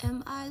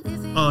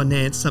Oh,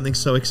 Nance, something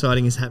so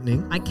exciting is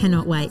happening. I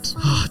cannot wait.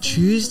 Oh,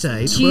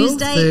 Tuesday, 12:30.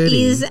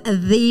 Tuesday is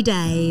the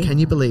day. Can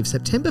you believe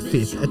September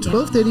 5th at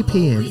 12:30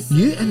 p.m,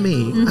 you and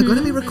me are going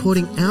to be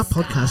recording our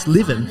podcast,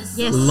 Livin',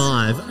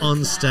 live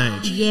on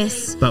stage.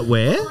 Yes. But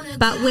where?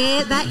 But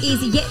where, that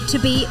is yet to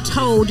be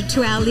told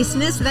to our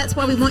listeners. So that's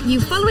why we want you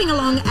following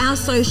along our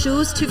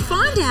socials to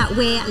find out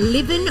where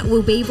Livin'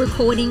 will be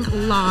recording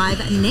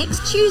live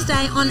next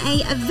Tuesday on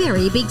a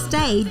very big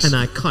stage. An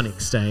iconic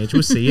stage.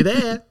 We'll see you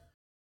there.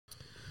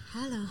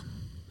 Hello.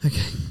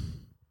 Okay.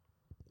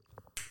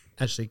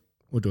 Actually,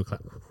 we'll do a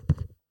clap.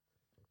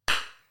 That's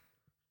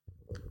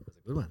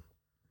a good one.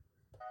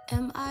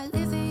 Am I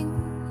living?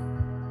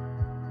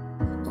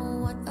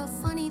 Oh, what a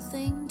funny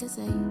thing to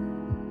say.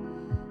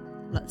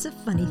 Lots of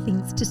funny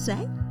things to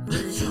say.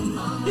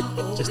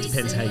 Just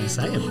depends how you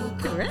say them.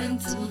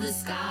 Correct. The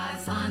sky,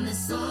 find the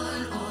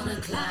sun on a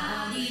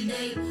cloudy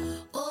day.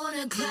 On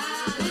a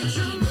cloudy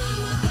day.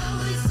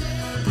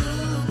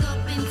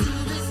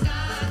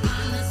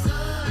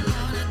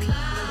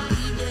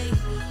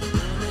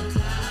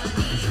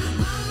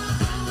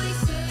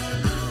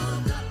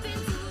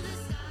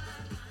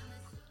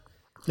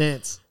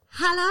 Nance.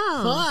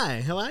 Hello.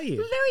 Hi, how are you?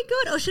 Very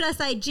good. Or should I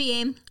say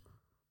GM?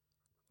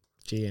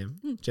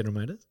 GM, General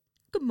Motors.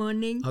 Good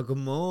morning. Oh, good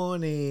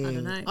morning. I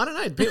don't know.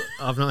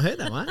 I've not heard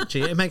that one.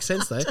 It makes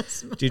sense though.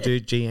 Do you do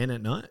GN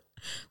at night?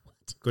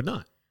 What? Good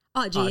night.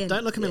 Oh, GN. Oh,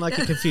 don't look at me like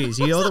you're confused.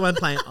 You're the one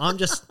playing.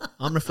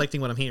 I'm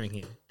reflecting what I'm hearing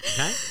here.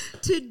 Okay.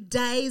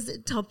 Today's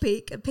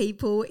topic,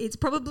 people, it's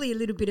probably a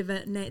little bit of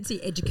a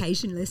Nancy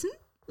education lesson.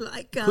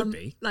 Could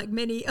be. Like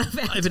many of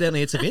our...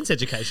 Evidently, it's a Vince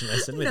education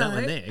lesson with that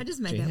one there. I just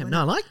made GM. that one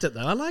No, up. I liked it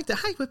though. I liked it.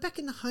 Hey, we're back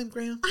in the home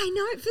ground. I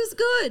know, it feels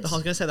good. I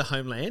was going to say the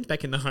homeland,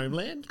 back in the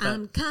homeland. But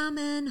I'm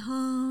coming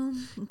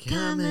home. I'm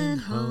coming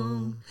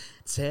home.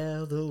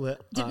 Tell the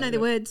world. Didn't know the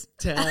words.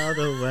 Tell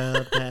the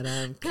world that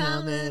I'm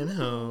coming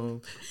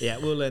home. Yeah,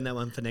 we'll learn that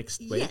one for next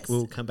week. Yes.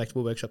 We'll come back.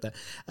 We'll workshop that.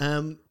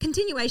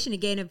 Continuation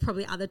again of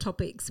probably other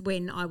topics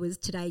when I was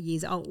today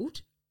years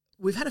old.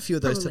 We've had a few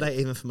of those Probably.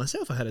 today, even for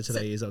myself. I had it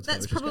today years old today,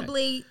 That's which was great.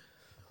 probably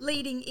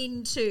leading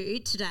into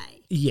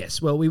today.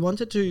 Yes. Well, we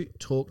wanted to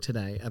talk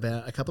today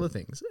about a couple of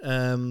things.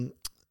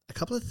 A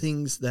couple of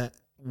things that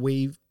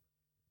we've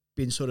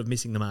been sort of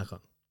missing the mark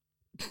on.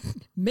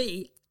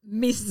 Me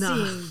missing. No, I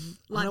like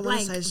don't wanna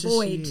blank, say it's just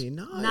void. you.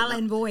 Null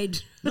and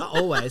void. Not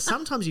always.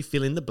 Sometimes you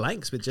fill in the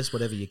blanks with just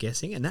whatever you're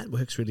guessing, and that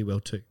works really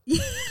well too.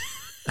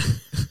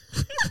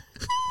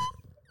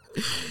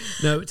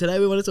 No, today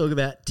we want to talk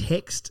about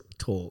text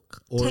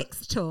talk.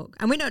 Text talk.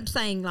 And we're not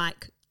saying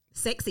like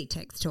sexy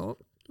text talk.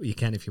 You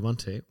can if you want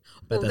to,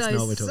 but Although that's not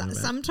what we're talking about.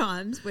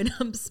 Sometimes when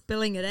I'm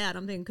spelling it out,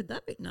 I'm thinking, could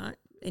that be? No.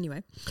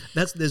 Anyway.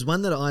 There's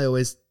one that I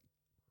always.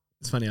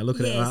 It's funny. I look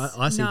at Yes,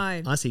 it.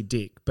 no. I see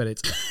dick, but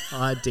it's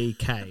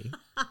IDK. Do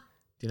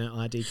you know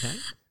IDK?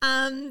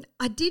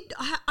 I did.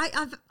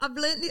 I've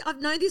learned. I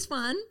know this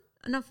one,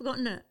 and I've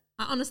forgotten it.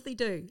 I honestly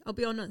do. I'll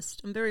be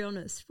honest. I'm very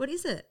honest. What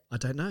is it? I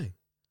don't know.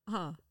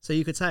 Oh, So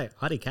you could say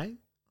IDK.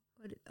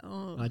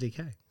 oh. IDK.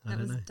 I That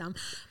don't was know. dumb.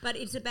 But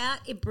it's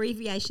about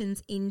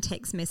abbreviations in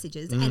text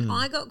messages. And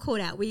I got caught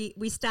out. We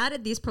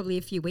started this probably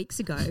a few weeks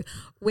ago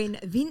when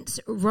Vince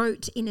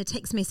wrote in a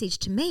text message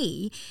to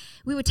me.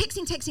 We were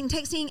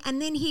texting,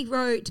 and then he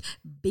wrote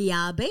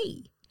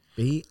BRB.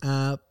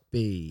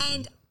 BRB.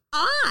 And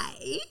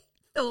I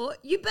thought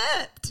you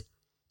burped.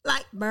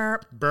 Like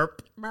burp,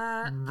 Burp.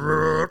 burp.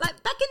 Burp.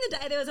 Like back in the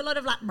day, there was a lot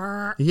of like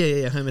burp.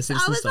 Yeah. Homer I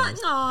Simpson was style. like,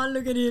 oh,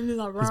 look at him. He's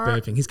like, He's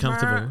burping. He's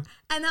comfortable. burp.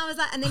 And I was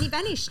like, and then he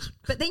vanished.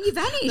 But then you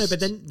vanished. No,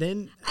 but then.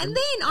 And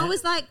then I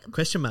was like,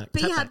 Question mark.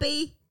 Tap back.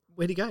 BRB,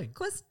 Where'd he go?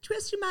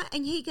 question mark.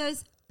 And he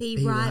goes, be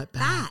Be right right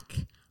back.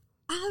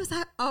 I was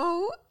like,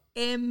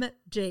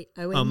 OMG.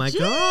 Oh my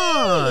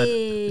God.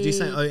 Did you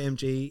say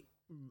OMG?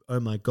 Oh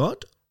my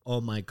God?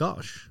 Oh my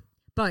gosh?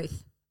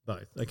 Both.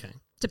 Both. Okay.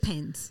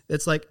 Depends.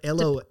 It's like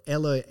LOL.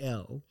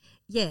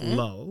 Yeah.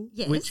 Lol.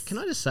 Yes. Which, can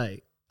I just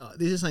say,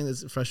 this is something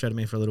that's frustrated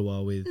me for a little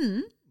while with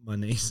my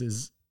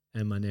nieces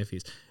and my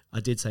nephews. I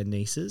did say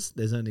nieces.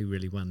 There's only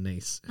really one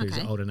niece who's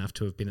Okay. old enough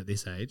to have been at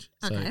this age.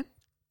 So, Okay.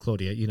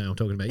 Claudia, you know I'm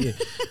talking about you.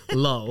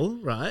 Lol,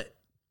 right?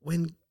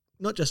 When,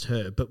 not just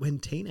her, but when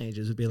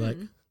teenagers would be like,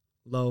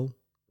 lol,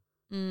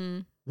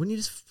 wouldn't you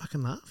just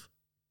fucking laugh?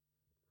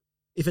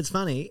 If it's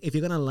funny, if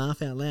you're going to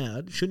laugh out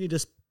loud, shouldn't you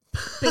just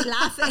Be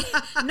laughing.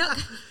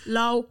 Not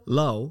lol.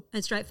 lol?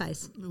 And straight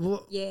face.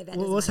 What, Yeah, that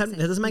what's doesn't happening?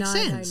 That doesn't make No,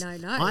 sense.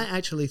 no. I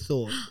actually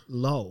thought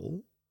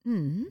lol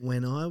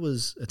when I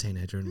was a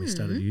teenager and we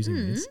started using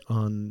this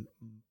on,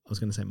 I was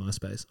going to say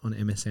MySpace, on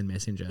MSN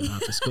Messenger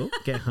after school.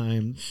 Get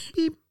home,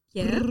 beep,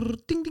 Yeah. brrr,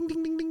 ding, ding,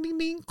 ding, ding, ding, ding,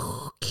 ding.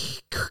 Do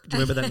you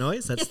remember that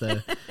noise? That's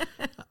the,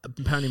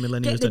 apparently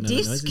millennials Get the don't know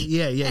that noise. disc.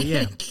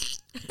 Yeah.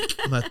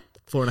 My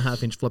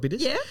 4.5-inch floppy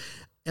disk. Yeah.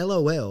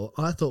 LOL,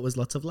 I thought was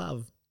lots of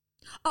love.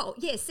 Oh,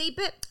 yeah. See,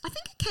 but I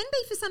think it can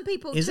be for some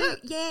people Is too. it?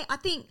 Yeah, I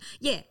think,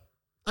 yeah.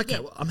 Okay, Yeah.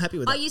 well, I'm happy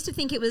with I that. used to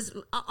think it was,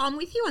 I'm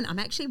with you on, I'm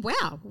actually,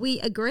 wow, we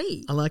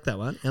agree. I like that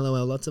one.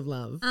 LOL, lots of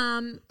love.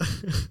 The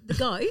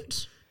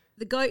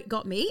goat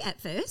got me at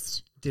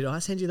first. Did I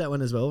send you that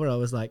one as well where I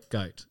was like,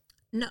 goat?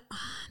 No.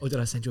 Or did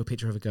I send you a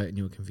picture of a goat and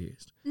you were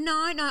confused? No,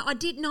 I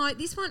did know.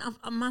 This one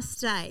I must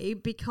say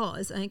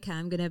because, okay,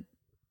 I'm going to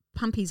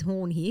pump his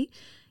horn here.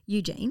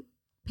 Eugene,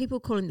 people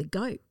call him the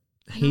goat.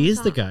 And He is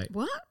the like, goat.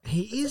 What?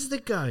 He is the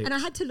goat. And I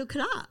had to look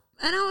it up.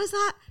 And I was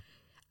like,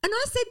 and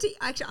I said to,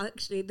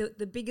 actually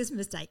the biggest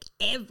mistake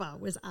ever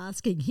was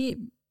asking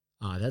him.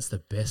 Oh, that's the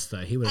best though.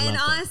 He would have And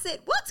loved I it. said,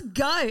 what's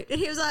goat? And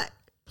he was like,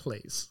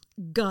 Please.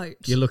 goat.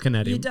 You're looking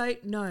at him. You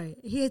don't know.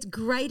 He is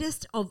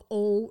greatest of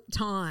all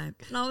time.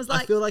 And I was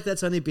like, I feel like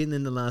that's only been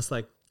in the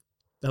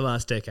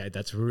last decade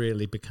that's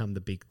really become the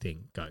big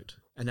thing, goat.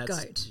 And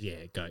that's Goat.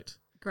 Yeah, goat.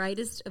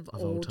 greatest of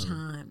all all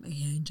time.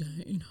 Yeah,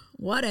 Jane.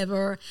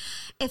 Whatever.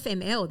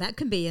 FML, that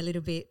can be a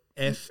little bit.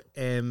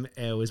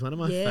 FML is one of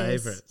my Yes.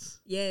 favourites.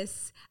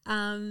 Yes.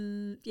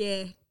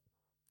 Yeah.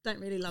 Don't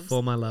really love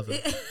For my lover.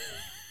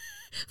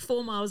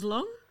 4 miles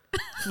long.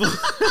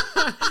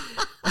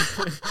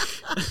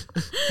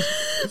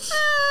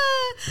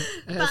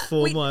 But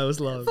 4 miles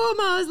long. 4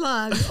 miles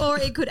long. Or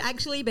it could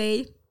actually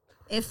be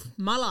F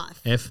my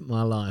life. F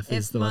my life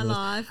is F the my one.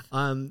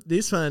 life.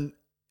 This one,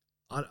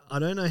 I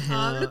don't know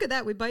how. Look at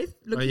that. We're both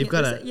looking you've at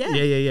got this. it. Yeah.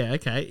 Yeah.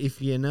 Okay.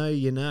 If you know,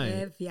 you know.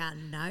 If you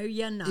know,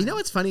 you know. You know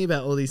what's funny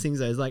about all these things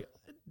though is like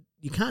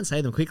you can't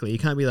say them quickly. You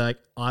can't be like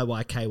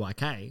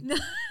IYKYK. No.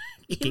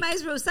 You may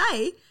as well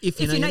say, If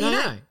you know, you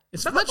know.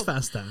 It's much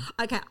faster.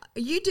 Okay,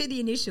 you do the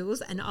initials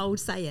and I'll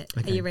say it.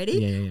 Okay. Are you ready?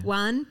 Yeah.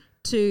 1,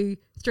 2,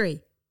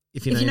 3.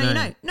 If you know, you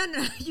know. No,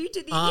 you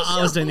do the initials.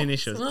 I was doing the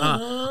initials.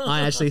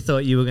 I actually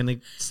thought you were going to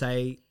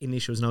say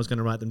initials and I was going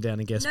to write them down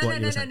and guess what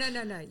you were saying.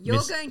 No.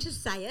 You're going to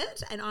say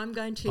it and I'm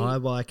going to.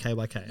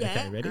 IYKYK. Yeah,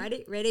 okay,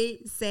 ready? ready,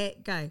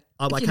 set, go.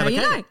 IYKYK. If you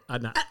know, you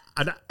know.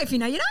 I know. If you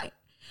know, you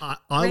know.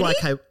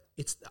 IYK.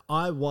 It's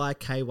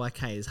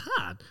IYKYK is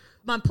hard.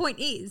 My point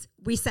is,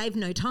 we save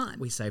no time.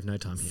 We save no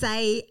time here.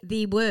 Say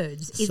the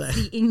words. It's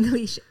the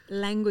English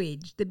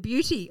language. The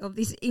beauty of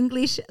this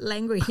English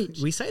language.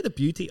 We say the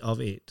beauty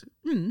of it.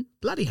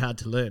 Bloody hard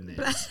to learn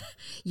now.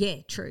 Yeah,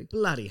 true.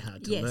 Bloody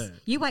hard to learn.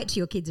 You wait till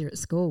your kids are at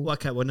school. Well,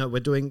 okay, well, no, we're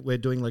doing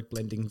like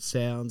blending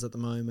sounds at the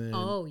moment.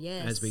 Oh,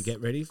 yes. As we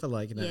get ready for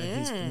he's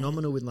Yeah.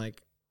 phenomenal with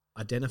like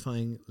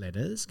identifying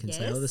letters, can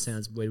say all the Yes.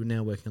 sounds. We're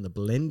now working on the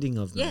blending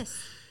of them. Yes.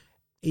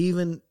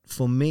 Even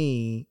for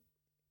me,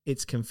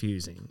 it's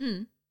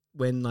confusing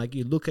when like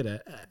you look at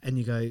it and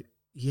you go,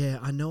 yeah,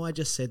 I know I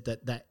just said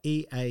that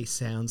EA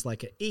sounds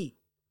like a E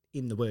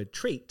in the word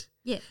treat.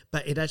 Yeah.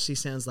 But it actually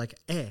sounds like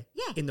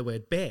in the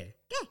word bear.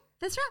 Yeah,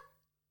 that's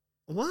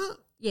right. What?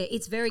 Yeah,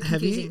 it's very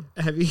confusing.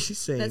 Have you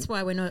seen? That's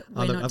why we're not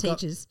I've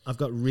teachers. I've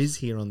got Riz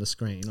here on the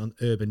screen on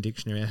Urban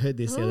Dictionary. I heard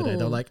this the other day.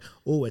 They're Ooh. like,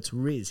 oh, it's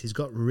Riz. He's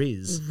got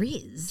Riz.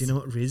 Riz. Do you know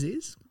what Riz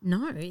is?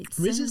 No, it's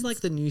Riz is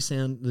like the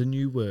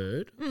new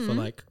word for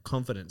like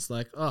confidence.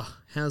 Like, oh,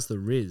 how's the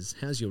Riz?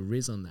 How's your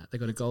Riz on that? They've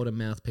got a golden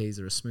mouthpiece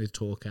or a smooth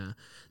talker.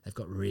 They've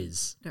got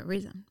Riz. got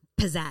Riz.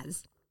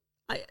 Pizzazz.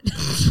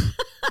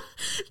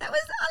 That was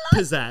I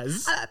like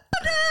Pizzazz.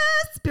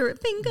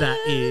 Spirit finger. That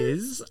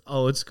is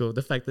old school.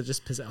 The fact that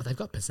just pizzazz. Oh, they've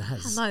got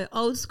pizzazz. Hello,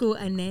 old school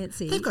and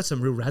Nancy. They've got some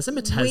real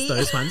razzmatazz, We-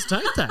 those ones,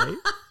 don't they?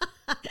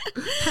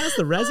 How's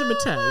the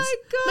razzmatazz? Oh my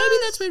Maybe gosh.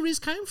 that's where Riz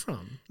came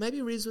from.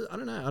 Maybe Riz was, I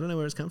don't know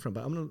where it's come from,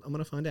 but I'm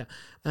gonna find out.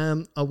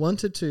 I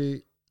wanted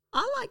to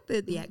I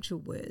like the actual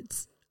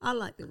words. I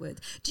like the words.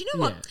 Do you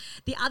know what? Yeah.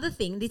 The other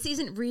thing, this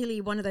isn't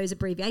really one of those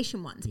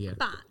abbreviation ones, Yeah.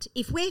 but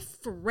if we're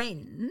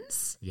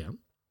friends, yeah.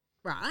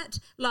 right?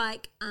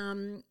 Like,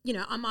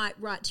 I might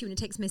write to you in a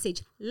text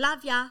message,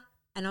 love ya,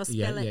 and I'll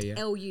spell it yeah.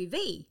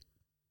 LUV.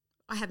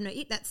 I have no,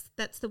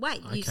 that's the way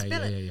you Okay,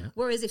 spell it. yeah.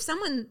 Whereas if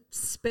someone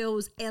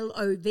spells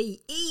LOVE,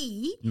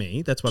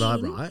 Me, that's what I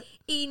write.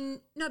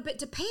 But it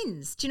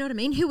depends. Do you know what I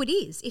mean? Who it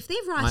is. If they're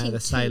I writing either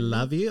to say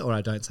love you or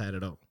I don't say it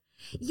at all.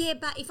 Yeah,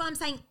 but if I'm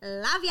saying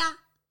love ya,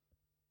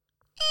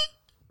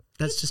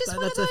 That's it's just one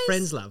of that's a those-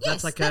 friend's love.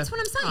 Yes, that's what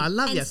I'm saying. I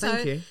love And you.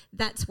 Thank you.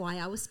 That's why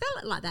I will spell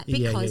it like that,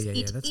 Yeah, because yeah,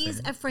 it that's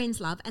is fair. a friend's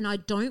love, and I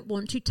don't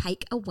want to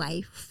take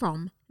away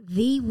from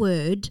the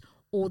word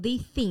or the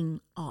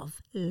thing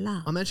of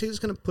love. I'm actually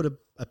just going to put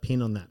a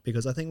pin on that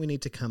because I think we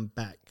need to come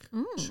back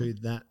Mm. to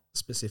that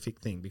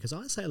specific thing because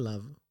I say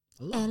love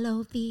a lot.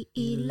 LOVE,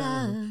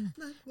 love.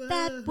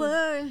 That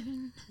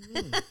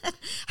word.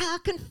 How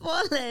can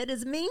 4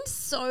 letters mean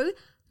so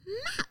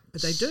much?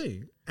 But they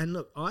do. And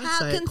look, I How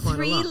say can it quite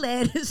 3 a lot.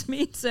 letters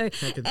mean so?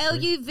 can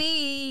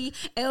LUV,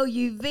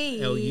 LUV.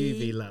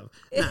 LUV love.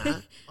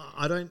 Nah,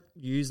 I don't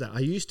use that. I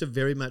used to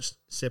very much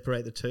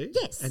separate the two.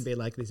 Yes. And be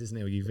like, this is an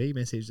LUV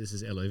message, this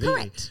is LOV.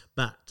 Correct.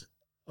 But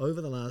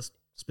over the last,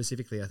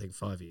 specifically, I think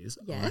 5 years,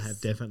 I Yes.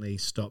 have definitely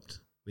stopped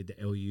with the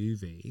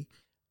LUV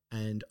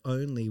and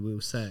only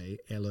will say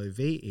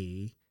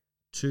LOVE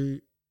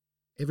to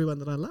everyone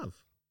that I love.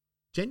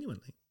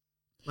 Genuinely.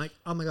 Like,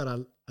 oh my God,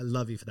 I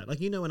love you for that. Like,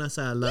 when I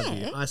say I love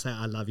you, Yeah. I say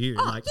I love you,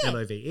 Oh, like yeah.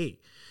 LOVE.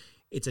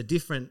 It's a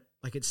different,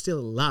 like it's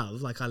still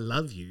love. Like I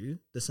love you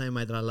the same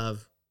way that I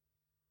love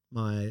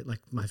my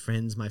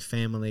friends, my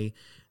family.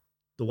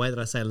 The way that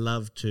I say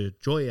love to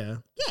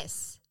Joya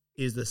Yes.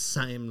 is the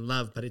same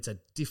love, but it's a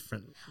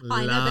different love.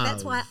 I know, but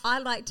that's why I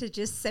like to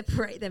just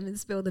separate them and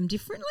spell them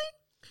differently.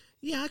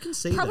 Yeah, I can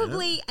see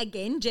Probably,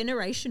 again,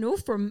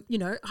 generational from,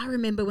 I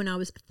remember when I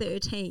was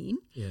 13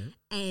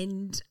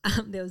 and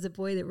there was a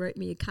boy that wrote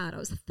me a card. I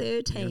was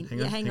 13.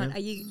 Hang on. Are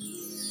you...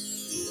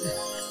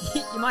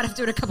 You might have to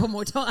do it a couple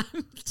more times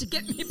to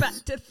get me back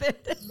to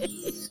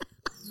 13.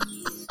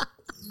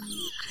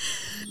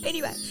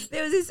 Anyway,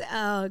 there was this,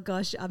 oh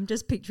gosh, I'm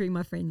just picturing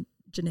my friend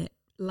Jeanette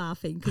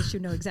laughing because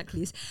she'll know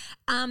exactly this.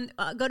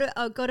 I got a,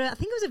 I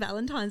think it was a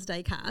Valentine's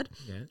Day card.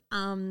 Yeah.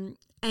 And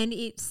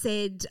it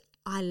said,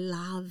 I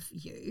love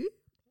you,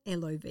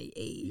 LOVE.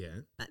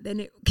 Yeah. But then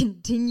it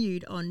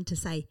continued on to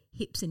say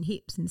hips and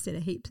hips instead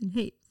of heaps and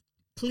heaps.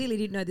 Clearly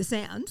didn't know the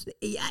sound, the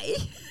EA.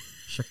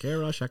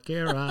 Shakira.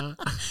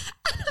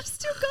 I've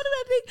still got it,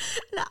 I think.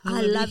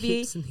 I love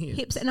you,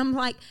 hips. And I'm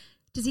like,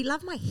 does he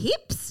love my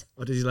hips?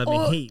 Or does he love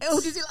me heaps?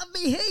 Or does he love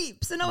me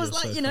heaps? And I was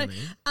like,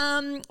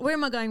 funny. Where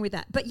am I going with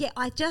that? But yeah,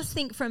 I just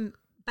think from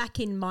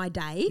back in my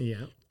day,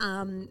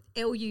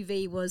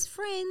 LUV was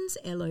friends,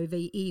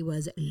 LOVE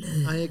was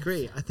love. I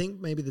agree. I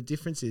think maybe the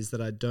difference is that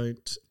I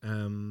don't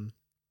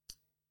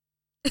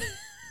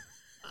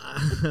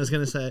I was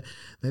going to say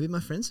maybe my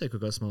friend circle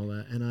got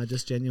smaller and I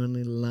just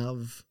genuinely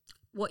love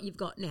what you've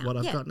got now. What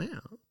I've got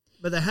now.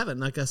 But they haven't,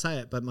 like I say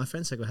it, but my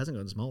friend circle hasn't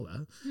gotten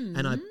smaller.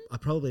 And I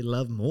probably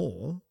love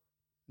more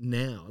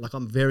now. Like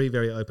I'm very,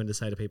 very open to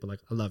say to people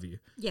like, I love you.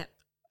 Yeah.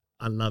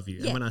 I love you.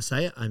 Yeah. And when I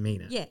say it, I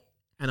mean it. Yeah.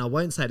 And I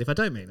won't say it if I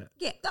don't mean it.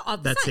 Yeah.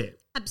 That's same. it.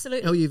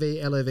 Absolutely.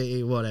 LUV,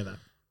 LOVE, whatever.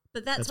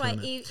 But that's why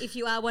if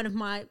you are one of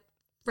my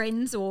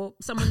friends or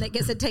someone that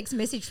gets a text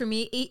message from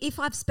me, if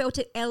I've spelt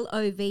it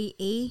LOVE,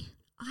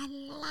 I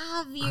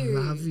love you.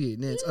 I love you.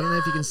 Nance, I don't know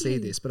if you can see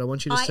this, but I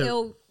want you to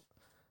ILY.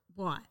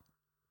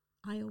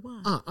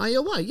 ILY. Ah,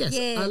 ILY, yes.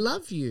 Yeah. I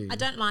love you. I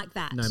don't like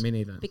that. No, me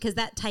neither. Because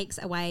that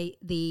takes away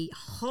the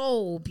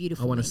whole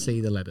beautiful I want to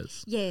meaning. see the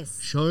letters. Yes.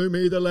 Show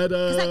me the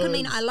letters. Because that could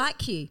mean I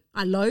like you.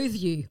 I loathe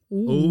you.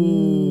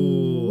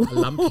 Ooh. I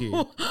lump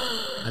you.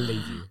 I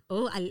leave you.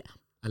 Oh, I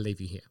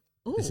leave you here.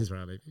 Ooh. This is where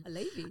I leave you. I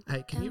leave you.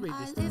 Hey, can you read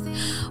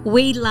this?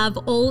 We love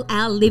all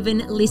our Livin'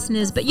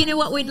 listeners, but you know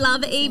what we'd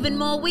love even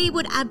more? We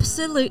would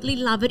absolutely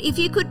love it if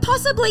you could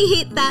possibly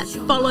hit that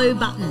follow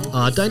button.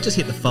 Oh, don't just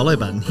hit the follow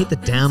button. Hit the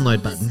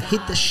download button.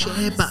 Hit the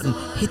share button.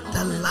 Hit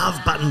the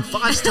love button.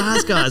 5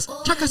 stars, guys.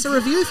 Chuck us a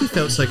review if you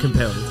felt so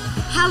compelled.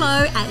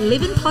 Hello at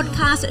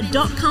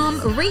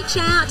livinpodcast.com. Reach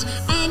out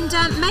and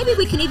maybe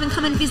we can even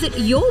come and visit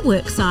your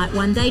work site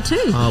one day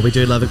too. Oh, we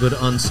do love a good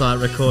on-site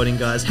recording,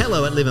 guys.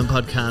 Hello at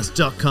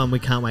livinpodcast.com. We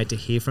can't wait to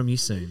hear from you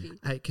soon.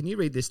 Hey, can you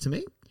read this to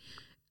me?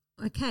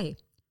 Okay.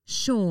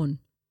 Sean.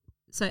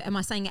 So am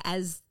I saying it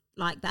as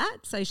like that?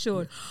 So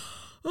Sean,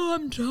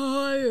 I'm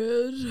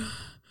tired.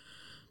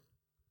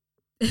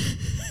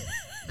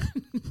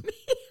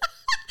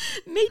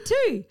 Me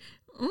too.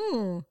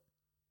 Oh.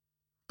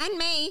 And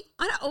me.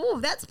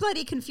 That's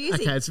bloody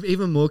confusing. Okay, it's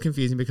even more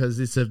confusing because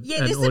it's an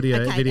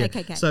audio video.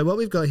 Okay. So what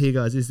we've got here,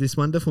 guys, is this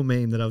wonderful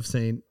meme that I've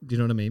seen. Do you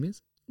know what a meme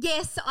is?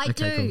 Yes, I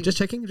do. Cool. Just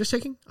checking.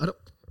 I don't.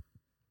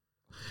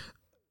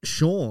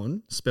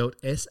 Sean spelt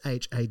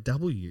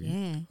SHAW.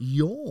 Yeah.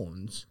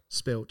 Yawns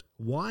spelt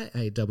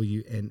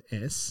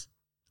YAWNS.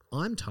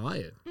 I'm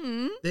tired.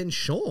 Then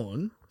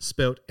Sean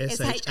spelt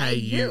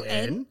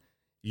SHAUN.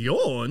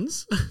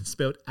 Yawns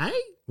spelt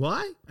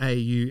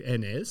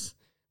AYAUNS,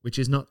 which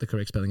is not the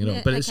correct spelling at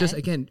all. But it's just,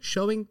 again,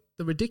 showing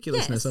the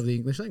ridiculousness of the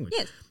English language.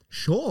 Yes.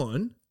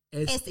 Sean,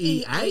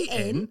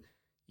 SEAN,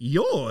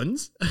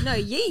 yawns. No,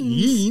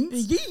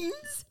 yeans.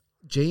 Yeans.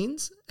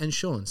 Jeans and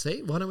Sean.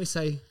 See? Why don't we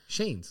say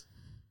sheens?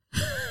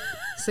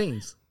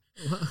 Scenes.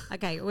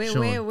 Okay,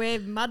 we're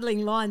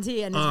muddling lines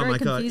here and it's very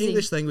confusing. God,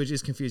 English language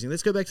is confusing.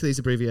 Let's go back to these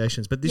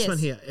abbreviations. But this one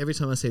here, every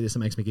time I see this, it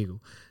makes me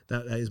giggle.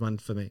 That is one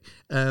for me.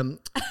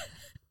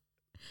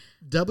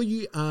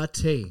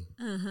 WRT.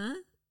 Uh-huh.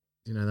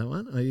 Do you know that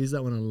one? I use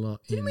that one a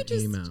lot in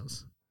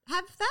emails.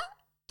 Have that?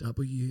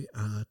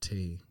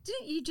 WRT.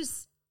 Didn't you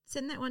just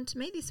send that one to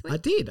me this week? I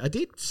did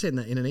send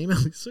that in an email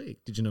this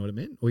week. Did you know what it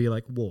meant? Or you're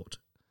like, wart?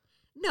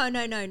 No. And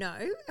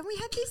we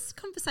had this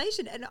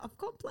conversation and I've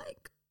got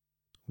blank.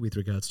 With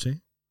regards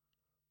to?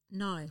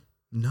 No.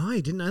 No,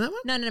 you didn't know that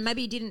one? No,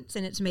 maybe you didn't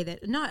send it to me.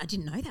 No, I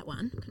didn't know that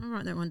one. Can I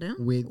write that one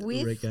down? With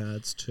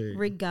regards to.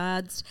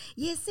 Regards.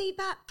 Yeah, see,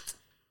 but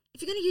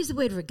if you're going to use the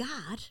word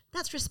regard,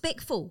 that's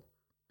respectful.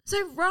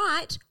 So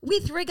write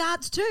with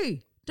regards to.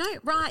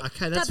 Don't write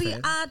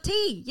WRT. Fair.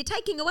 You're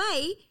taking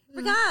away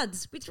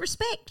regards with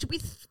respect,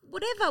 with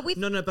whatever. With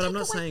No, but I'm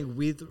not saying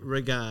with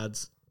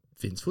regards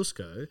Vince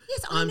Fusco.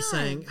 Yes, I know. I'm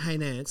saying, hey,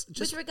 Nance.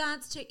 With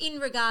regards to, in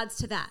regards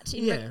to that.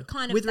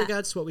 With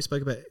regards to what we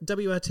spoke about,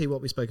 WRT,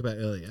 what we spoke about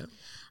earlier,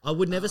 I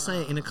would never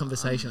say it in a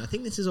conversation. I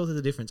think this is also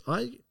the difference.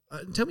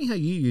 Tell me how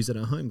you use it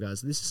at home,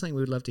 guys. This is something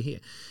we would love to hear.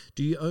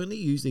 Do you only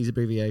use these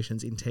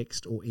abbreviations in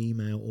text or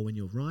email or when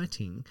you're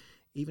writing,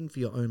 even for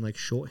your own like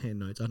shorthand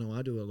notes? I know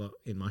I do a lot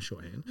in my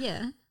shorthand.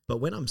 Yeah. But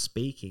when I'm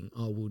speaking,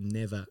 I would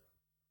never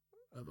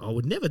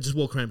just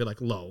walk around and be like,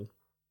 lol.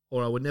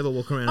 Or I would never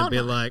walk around and be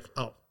like,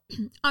 oh,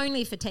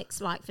 Only for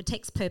text, like for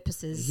text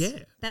purposes. Yeah.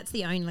 That's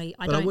the only.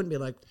 But I wouldn't be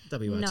like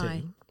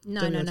WIT. No.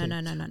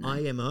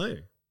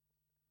 WIT.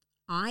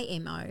 IMO.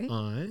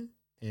 IMO.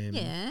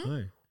 Yeah. Do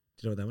you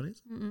know what that one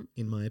is? Mm-mm.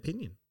 In my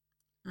opinion.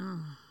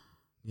 Oh.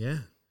 Yeah.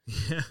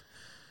 Yeah.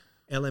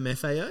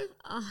 LMFAO.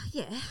 Oh,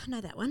 yeah. I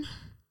know that one.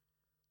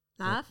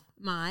 Laugh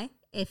my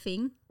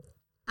effing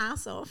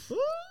ass off.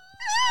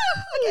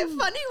 I get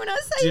funny when I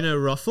say Do you know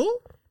ROFL?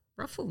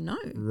 ROFL, no.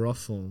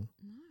 ROFL.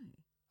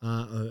 No.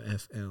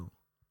 ROFL.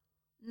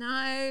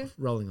 No.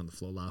 Rolling on the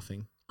floor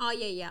laughing. Oh,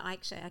 yeah.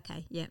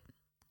 Okay, yeah.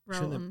 Roll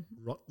Shouldn't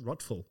on.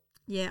 Rotful.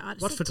 Yeah, I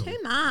Watford. said too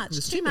much.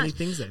 There's too too much. many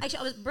things there. Actually,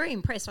 I was very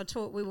impressed.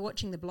 We were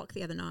watching The Block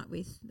the other night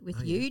with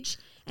Iykyk,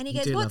 and he You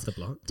goes, do "What's love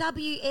The Block.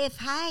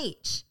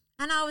 WFH?"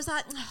 And I was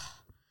like,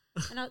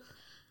 and I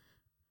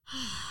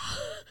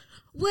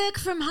work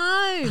from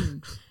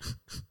home,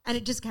 and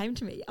it just came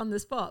to me on the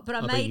spot.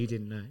 But bet you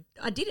didn't know.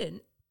 I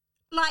didn't.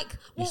 Like,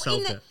 You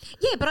solved it.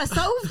 Yeah, but I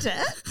solved it,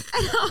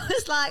 and I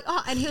was like,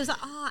 oh, and he was like,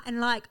 oh, and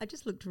like, I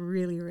just looked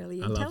really,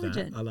 really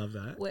intelligent. I love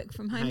that. Work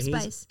from home Hey,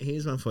 space.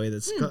 Here's one for you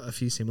that's got a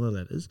few similar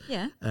letters.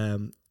 Yeah.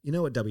 You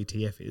know what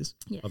WTF is?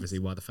 Yes. Obviously,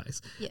 why the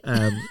face.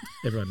 Yeah.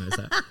 Everyone knows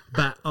that.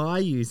 But I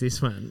use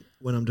this one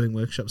when I'm doing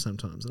workshops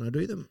sometimes, and I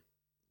do them.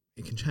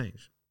 It can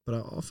change, but I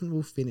often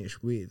will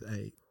finish with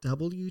a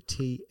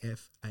WTFH.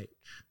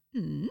 Do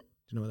you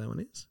know what that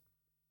one is?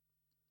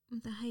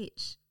 The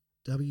H.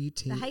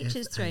 WTF. The H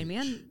is throwing me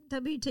on.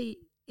 WTF,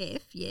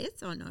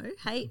 yes, I know.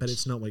 H. But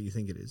it's not what you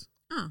think it is.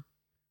 Oh.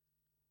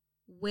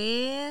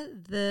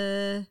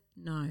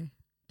 No.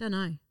 Don't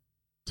know.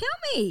 Tell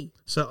me.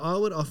 So I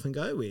would often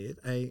go with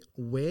a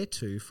where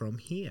to from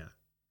here,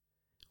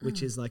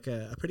 which is like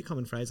a pretty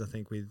common phrase, I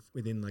think,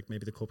 within like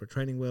maybe the corporate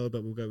training world,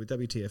 but we'll go with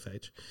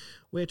WTFH.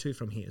 Where to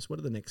from here? So what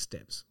are the next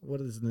steps?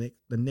 What is the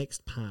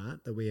next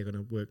part that we are going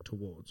to work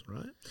towards,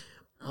 right?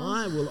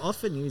 I will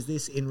often use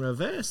this in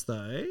reverse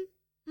though.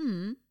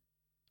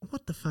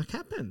 What the fuck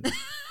happened?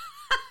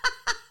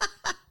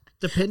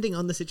 Depending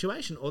on the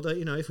situation. Although,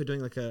 if we're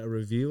doing like a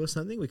review or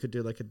something, we could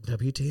do like a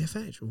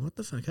WTFH. What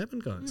the fuck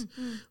happened, guys?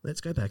 Let's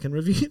go back and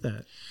review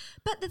that.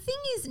 But the thing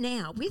is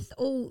now, with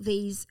all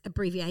these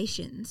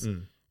abbreviations,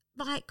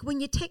 like when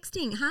you're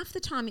texting, half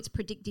the time it's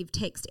predictive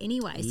text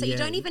anyway. So you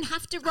don't even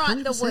have to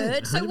write the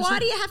word. So 100%. why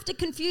do you have to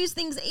confuse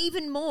things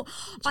even more?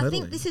 I Totally.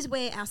 think this is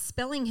where our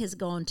spelling has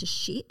gone to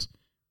shit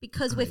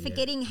because we're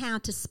forgetting how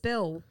to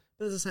spell.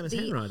 But it's the same as The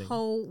handwriting.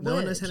 whole No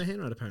one knows word. how to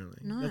handwrite, apparently.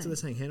 No. That's what they're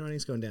saying.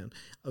 Handwriting's gone down.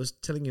 I was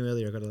telling you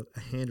earlier, I got a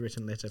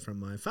handwritten letter from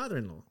my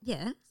father-in-law.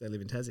 Yeah. They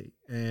live in Tassie.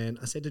 And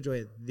I said to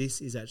Joy,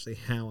 this is actually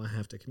how I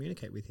have to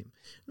communicate with him.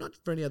 Not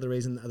for any other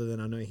reason other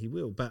than I know he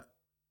will. But,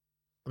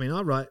 I mean,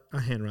 I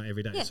handwrite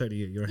every day. Yeah. So do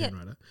you. You're a Yeah.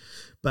 handwriter.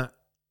 But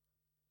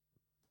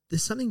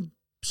there's something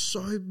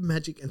so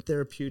magic and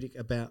therapeutic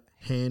about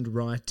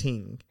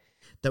handwriting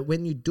that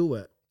when you do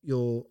it,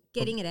 you're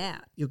Getting it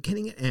out. You're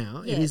getting it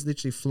out. Yeah. It is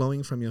literally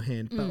flowing from your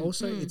hand, but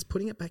also it's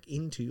putting it back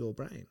into your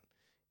brain.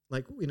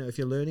 Like, if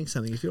you're learning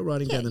something, if you're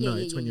writing down the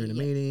notes when you're in a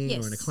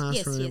meeting or in a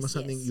classroom or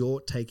something, you're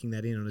taking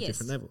that in on a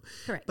different level.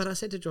 Correct. But I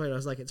said to Joy, I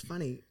was like, it's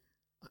funny,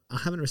 I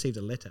haven't received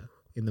a letter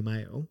in the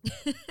mail.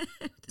 The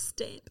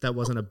stamp. That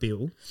wasn't a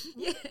bill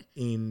Yeah.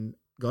 in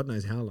God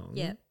knows how long.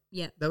 Yeah.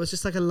 Yeah. That was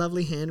just like a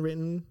lovely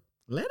handwritten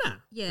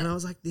letter. Yeah. And I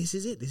was like, this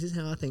is it. This is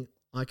how I think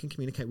I can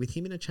communicate with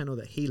him in a channel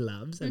that he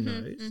loves and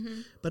knows,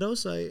 but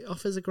also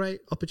offers a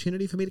great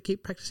opportunity for me to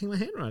keep practicing my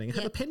handwriting and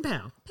have a pen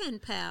pal. Pen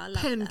pal. I love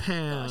Pen that.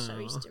 pal. Gosh, I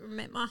used to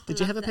remember.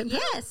 Did you have a pen pal?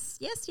 Yes.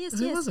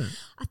 Who was it?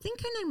 I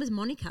think her name was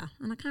Monica,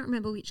 and I can't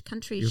remember which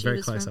country You're she very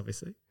was close, from.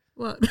 obviously.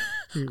 What?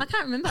 I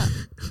can't remember.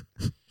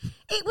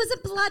 It was a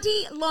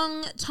bloody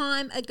long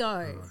time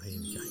ago. Oh, here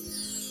we go. Here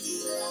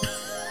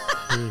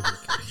we go.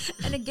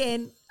 And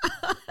again,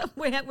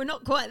 we're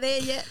not quite there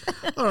yet.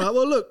 All right.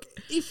 Well, look,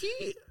 if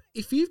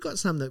you've got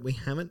some that we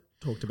haven't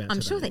talked about, I'm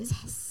today, sure there's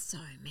so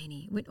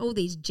many. With all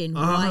these Gen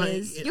Oh,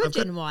 Yers. yeah, You're I've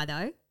got- Gen Y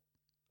though.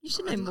 You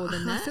should know more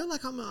than I that. feel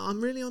like I'm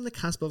really on the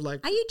cusp of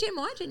like. Are you Gen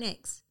Y, Gen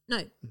X?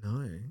 No.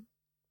 No.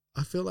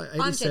 I feel like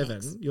I'm Gen 87.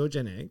 X. You're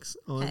Gen X.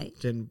 I'm Okay.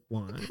 Gen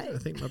Y. Okay. I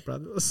think my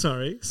brother.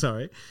 Sorry.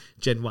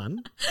 Gen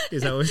 1.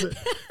 Is that what is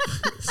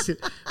it?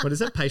 What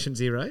is it? Patient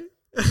 0.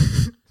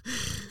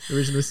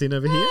 Original sin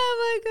over here.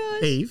 Oh my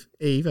gosh.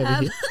 Eve over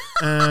here.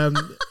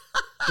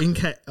 In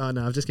case, oh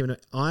no, I've just given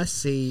it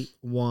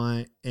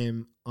ICYMI.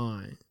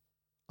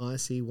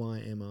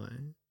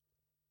 ICYMI.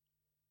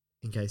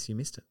 In case you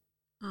missed it.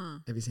 Oh,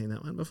 Have you seen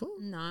that one before?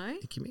 no.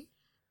 Ikumi?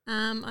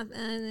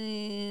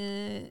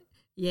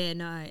 Yeah,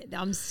 no.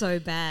 I'm so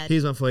bad.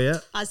 Here's one for you.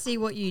 I see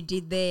what you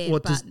did there,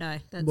 What but does- no.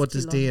 That's What too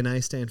does long.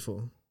 DNA stand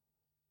for?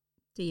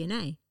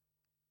 DNA?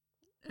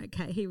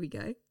 Okay, here we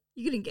go.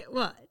 You're going to get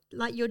what?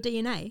 Like your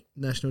DNA?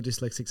 National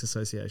Dyslexics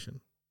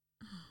Association.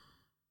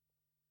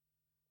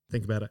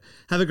 Think about it.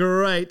 Have a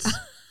great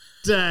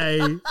day.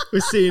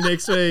 We'll see you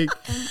next week.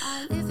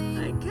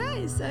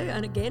 Okay, so,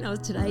 and again, I was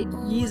today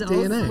years old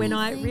DNA. when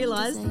I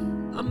realised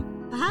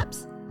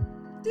perhaps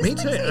Me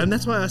too. And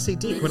that's why I see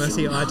dick when I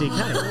see IDK.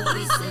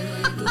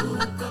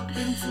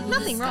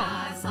 Nothing wrong.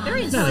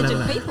 Very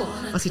intelligent people.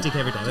 I see dick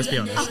every day, let's be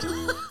honest.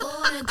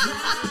 On a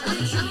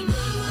cloudy